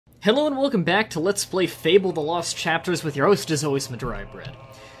Hello and welcome back to Let's Play Fable The Lost Chapters with your host, as always, Mah-Dry-Bread.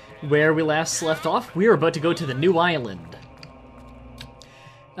 Where we last left off, we are about to go to the new island.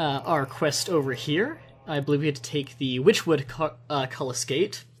 Our quest over here, I believe we had to take the Witchwood Cullis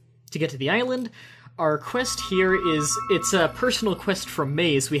Gate to get to the island. Our quest here is, it's a personal quest from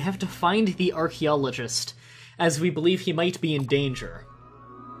Maze. We have to find the Archaeologist, as we believe he might be in danger.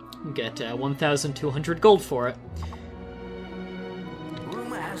 We'll get 1,200 gold for it.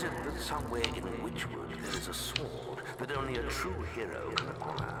 Somewhere in Witchwood there is a sword that only a true hero can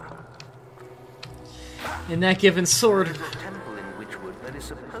acquire. And that given sword... There is a temple in Witchwood that is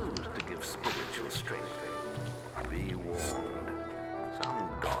supposed to give spiritual strength. Be warned, some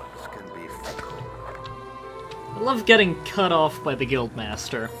gods can be fickle. I love getting cut off by the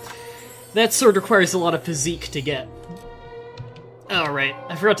Guildmaster. That sword requires a lot of physique to get. Alright,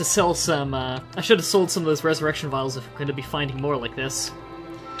 I forgot to sell some, I should have sold some of those resurrection vials if we're going to be finding more like this.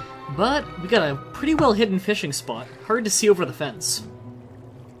 But we got a pretty well-hidden fishing spot. Hard to see over the fence.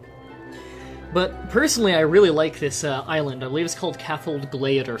 But personally, I really like this island. I believe it's called Cathold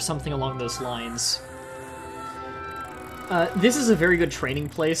Glade or something along those lines. This is a very good training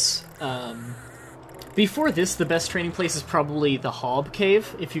place. Before this, the best training place is probably the Hob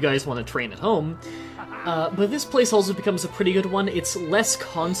Cave, if you guys want to train at home. But this place also becomes a pretty good one. It's less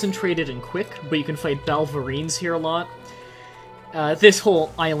concentrated and quick, but you can fight Balverines here a lot. This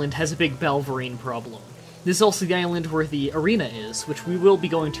whole island has a big Balverine problem. This is also the island where the arena is, which we will be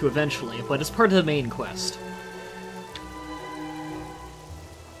going to eventually, but it's part of the main quest.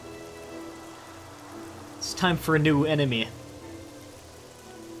 It's time for a new enemy.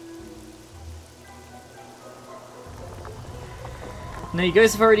 Now you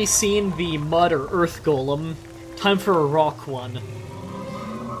guys have already seen the mud or earth golem. Time for a rock one.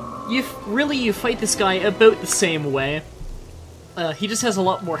 You fight this guy about the same way. He just has a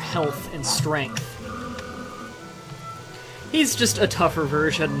lot more health and strength. He's just a tougher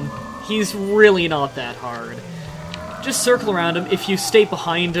version. He's really not that hard. Just circle around him. If you stay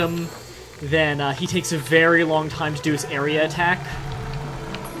behind him, then he takes a very long time to do his area attack.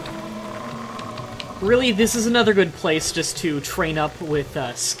 Really, this is another good place just to train up with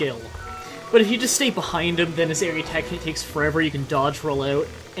skill. But if you just stay behind him, then his area attack takes forever. You can dodge roll out.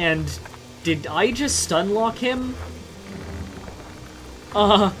 And did I just stun lock him?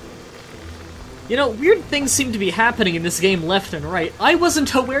 You know, weird things seem to be happening in this game left and right. I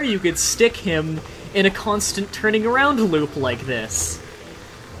wasn't aware you could stick him in a constant turning around loop like this.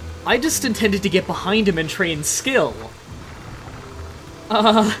 I just intended to get behind him and train skill.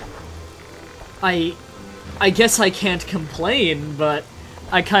 I guess I can't complain, but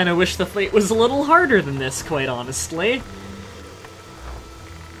I kinda wish the fight was a little harder than this, quite honestly.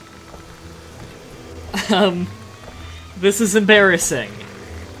 This is embarrassing.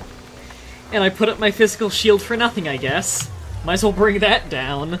 And I put up my physical shield for nothing, I guess. Might as well bring that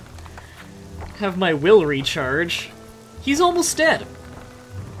down. Have my will recharge. He's almost dead.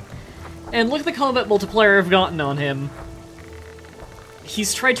 And look at the combat multiplier I've gotten on him.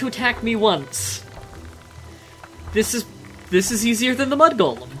 He's tried to attack me once. This is easier than the mud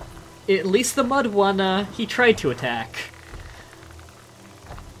golem. At least the mud one, he tried to attack.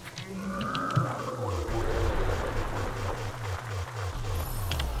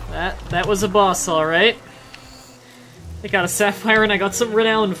 That was a boss, alright. I got a sapphire and I got some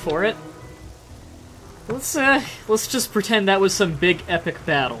renown for it. Let's just pretend that was some big epic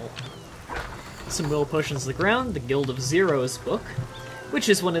battle. Some will potions to the ground, the Guild of Zero's book, which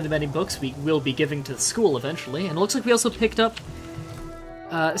is one of the many books we will be giving to the school eventually, and it looks like we also picked up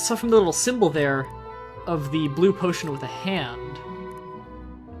stuff from the little symbol there of the blue potion with a hand.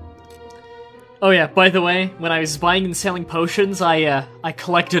 Oh yeah, by the way, when I was buying and selling potions, I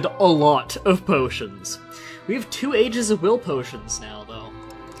collected a lot of potions. We have 2 Ages of Will potions now, though.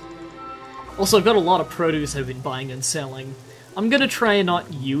 Also, I've got a lot of produce I've been buying and selling. I'm gonna try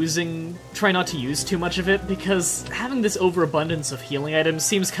not to use too much of it, because having this overabundance of healing items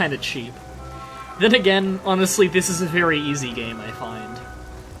seems kinda cheap. Then again, honestly, this is a very easy game, I find.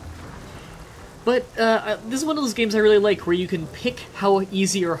 But, this is one of those games I really like, where you can pick how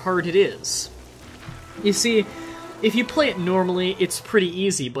easy or hard it is. You see, if you play it normally, it's pretty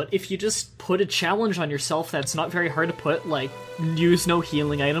easy, but if you just put a challenge on yourself that's not very hard to put, like, use no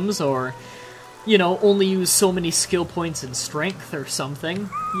healing items, or, you know, only use so many skill points in strength or something,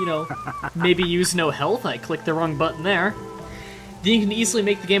 you know, maybe use no health, I clicked the wrong button there, then you can easily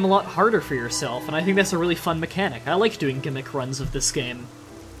make the game a lot harder for yourself, and I think that's a really fun mechanic. I like doing gimmick runs of this game.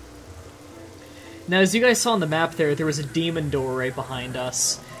 Now, as you guys saw on the map there was a demon door right behind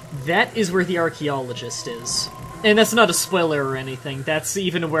us. That is where the Archaeologist is. And that's not a spoiler or anything, that's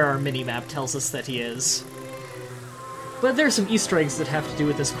even where our minimap tells us that he is. But there's some Easter eggs that have to do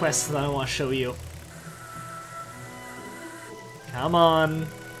with this quest that I want to show you. Come on.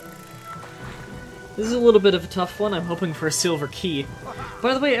 This is a little bit of a tough one. I'm hoping for a silver key.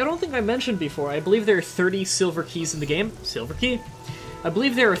 By the way, I don't think I mentioned before, I believe there are 30 silver keys in the game. Silver key? I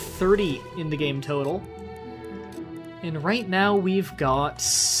believe there are 30 in the game total. And right now we've got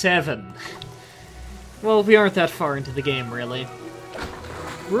 7. Well, we aren't that far into the game, really.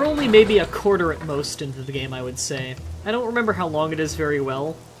 We're only maybe a quarter at most into the game, I would say. I don't remember how long it is very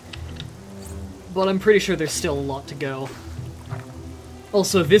well, but I'm pretty sure there's still a lot to go.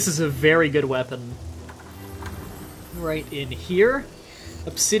 Also, this is a very good weapon. Right in here.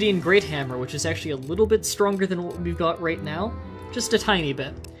 Obsidian Great Hammer, which is actually a little bit stronger than what we've got right now. Just a tiny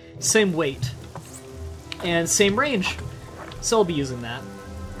bit. Same weight. And same range. So I'll be using that.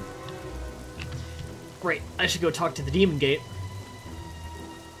 Great, I should go talk to the Demon Gate.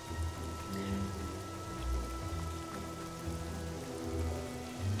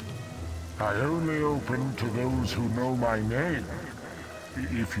 I only open to those who know my name.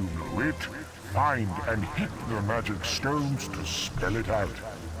 If you know it, find and hit the magic stones to spell it out.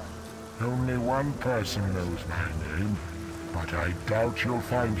 Only one person knows my name, but I doubt you'll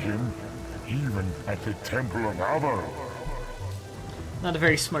find him, even at the Temple of Avo. Not a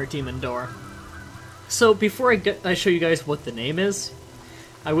very smart demon door. So, before I show you guys what the name is,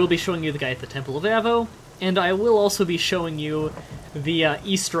 I will be showing you the guy at the Temple of Avo, and I will also be showing you the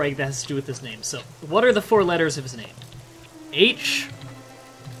Easter egg that has to do with his name. So, what are the 4 letters of his name? H,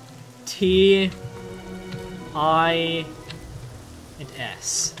 T, I, and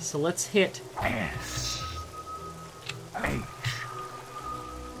S. So let's hit S, H,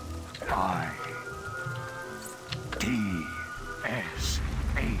 I, T, S,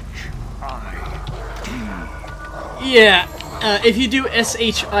 H, I, T. Yeah, if you do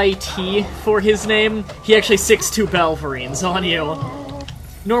S-H-I-T for his name, he actually sicks 2 Balverines on you.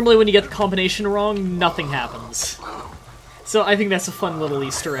 Normally when you get the combination wrong, nothing happens. So I think that's a fun little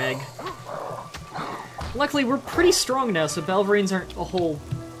Easter egg. Luckily, we're pretty strong now, so Balverines aren't a whole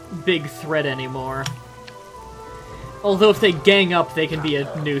big threat anymore. Although if they gang up, they can be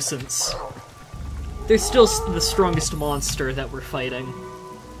a nuisance. They're still the strongest monster that we're fighting.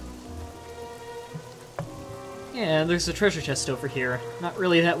 Yeah, there's a treasure chest over here. Not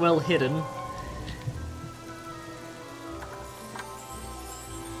really that well hidden.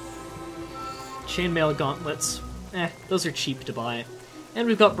 Chainmail gauntlets. Those are cheap to buy. And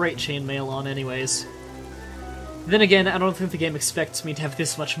we've got bright chainmail on anyways. Then again, I don't think the game expects me to have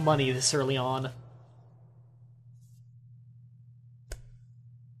this much money this early on.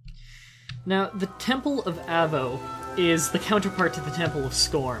 Now, the Temple of Avo is the counterpart to the Temple of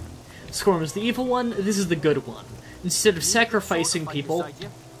Scorn. Scorn is the evil one, this is the good one. Instead of sacrificing people...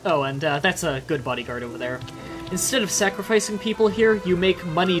 Oh, and that's a good bodyguard over there. Instead of sacrificing people here, you make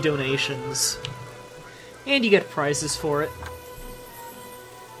money donations. And you get prizes for it.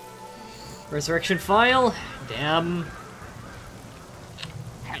 Resurrection File? Damn.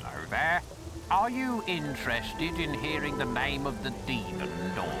 Hello there. Are you interested in hearing the name of the demon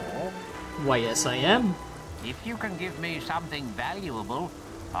door? Why, yes I am. If you can give me something valuable,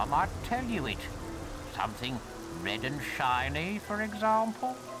 I might tell you it. Something red and shiny, for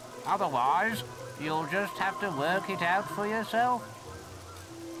example. Otherwise, you'll just have to work it out for yourself.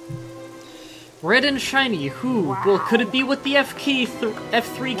 Red and shiny, who? Wow. Well, could it be what the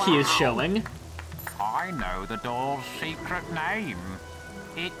F3 key is showing? I know the door's secret name.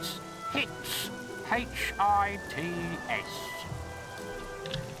 It's Hits. H-I-T-S.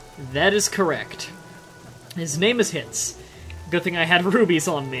 That is correct. His name is Hits. Good thing I had rubies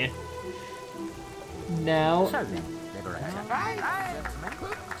on me. Now,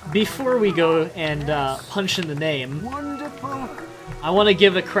 before we go and punch in the name, I want to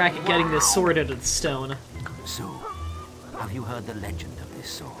give a crack at getting this sword out of the stone. So, have you heard the legend of this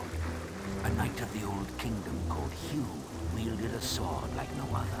sword? A knight of the old kingdom called Hugh wielded a sword like no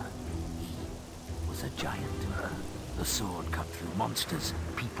other. He was a giant. The sword cut through monsters,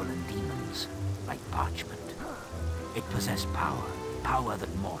 people and demons, like parchment. It possessed power, power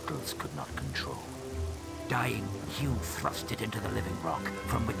that mortals could not control. Dying, Hugh thrust it into the living rock,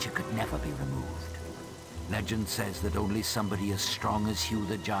 from which it could never be removed. Legend says that only somebody as strong as Hugh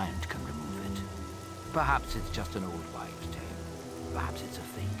the Giant can remove it. Perhaps it's just an old wives' tale. Perhaps it's a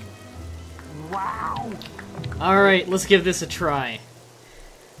fake. Wow! Alright, let's give this a try.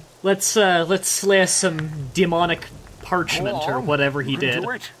 Let's slay some demonic parchment or whatever he did.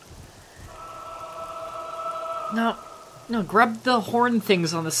 No, grab the horn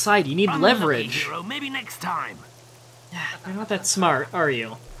things on the side. You need leverage. Hero, maybe next time. You're not that smart, are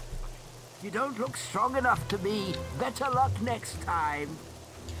you? You don't look strong enough to me. Better luck next time.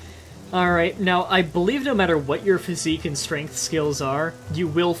 Alright, now I believe no matter what your physique and strength skills are, you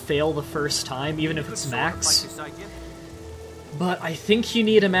will fail the first time, even if it's max. But I think you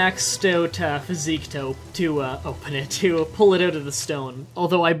need a maxed out physique to open it, to pull it out of the stone.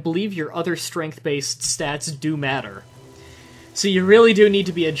 Although I believe your other strength-based stats do matter. So you really do need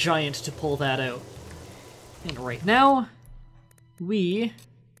to be a giant to pull that out. And right now, we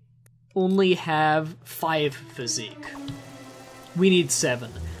only have 5 physique. We need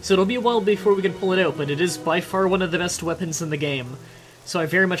 7. So it'll be a while before we can pull it out, but it is by far one of the best weapons in the game. So I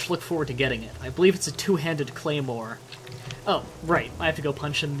very much look forward to getting it. I believe it's a 2-handed claymore. Oh, right, I have to go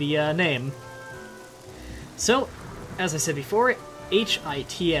punch in the name. So, as I said before,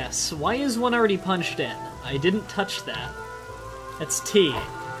 H-I-T-S. Why is one already punched in? I didn't touch that. That's T.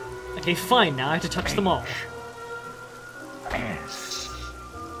 Okay, fine, now I have to touch them all. S-I-D-H-S-I.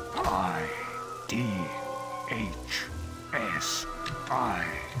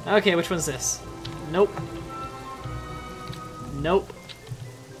 Okay, which one's this? Nope. Nope.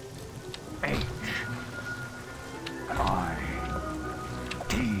 H-I-T-H-I-T-S.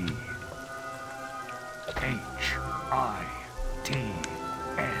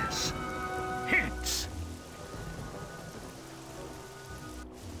 Hits.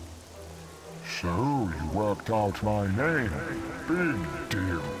 So you worked out my name. Big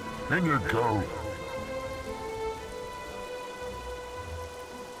deal. In you go.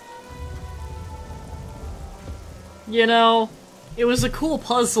 You know, it was a cool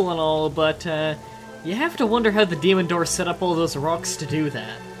puzzle and all, but you have to wonder how the demon door set up all those rocks to do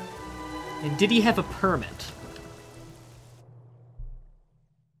that. And did he have a permit?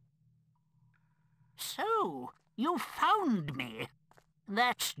 So, you found me.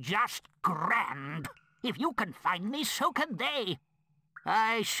 That's just grand. If you can find me, so can they.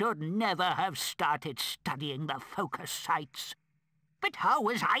 I should never have started studying the focus sites. But how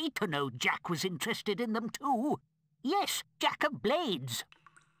was I to know Jack was interested in them too? Yes, Jack of Blades.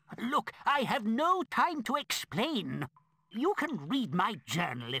 Look, I have no time to explain. You can read my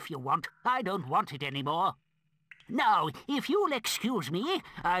journal if you want. I don't want it anymore. Now, if you'll excuse me,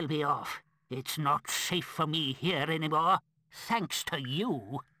 I'll be off. It's not safe for me here anymore, thanks to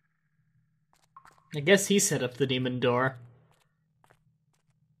you. I guess he set up the demon door.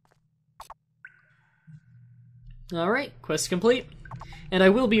 Alright, quest complete. And I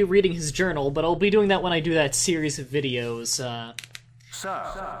will be reading his journal, but I'll be doing that when I do that series of videos, So,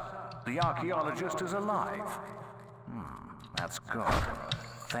 the archaeologist is alive. That's good.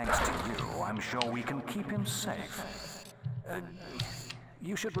 Thanks to you, I'm sure we can keep him safe.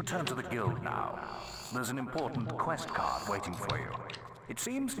 You should return to the guild now. There's an important quest card waiting for you. It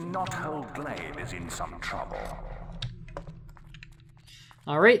seems Knothold Glade is in some trouble.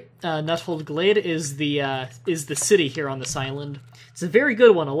 Alright, Knothold Glade is the city here on this island. It's a very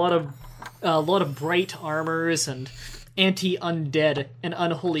good one. A lot of bright armors and anti-undead and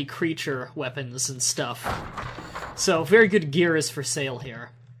unholy creature weapons and stuff. So very good gear is for sale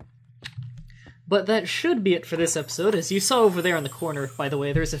here. But that should be it for this episode. As you saw over there in the corner, by the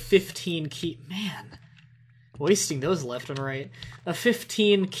way, there's a 15 key... Man, wasting those left and right. A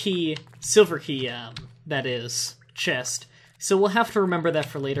 15 key, silver key, that is, chest. So we'll have to remember that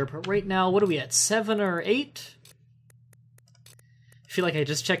for later, but right now, what are we at, 7 or 8? I feel like I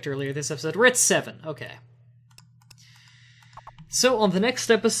just checked earlier this episode. We're at 7, okay. So on the next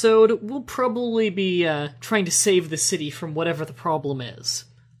episode, we'll probably be trying to save the city from whatever the problem is.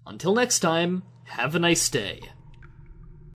 Until next time, have a nice day.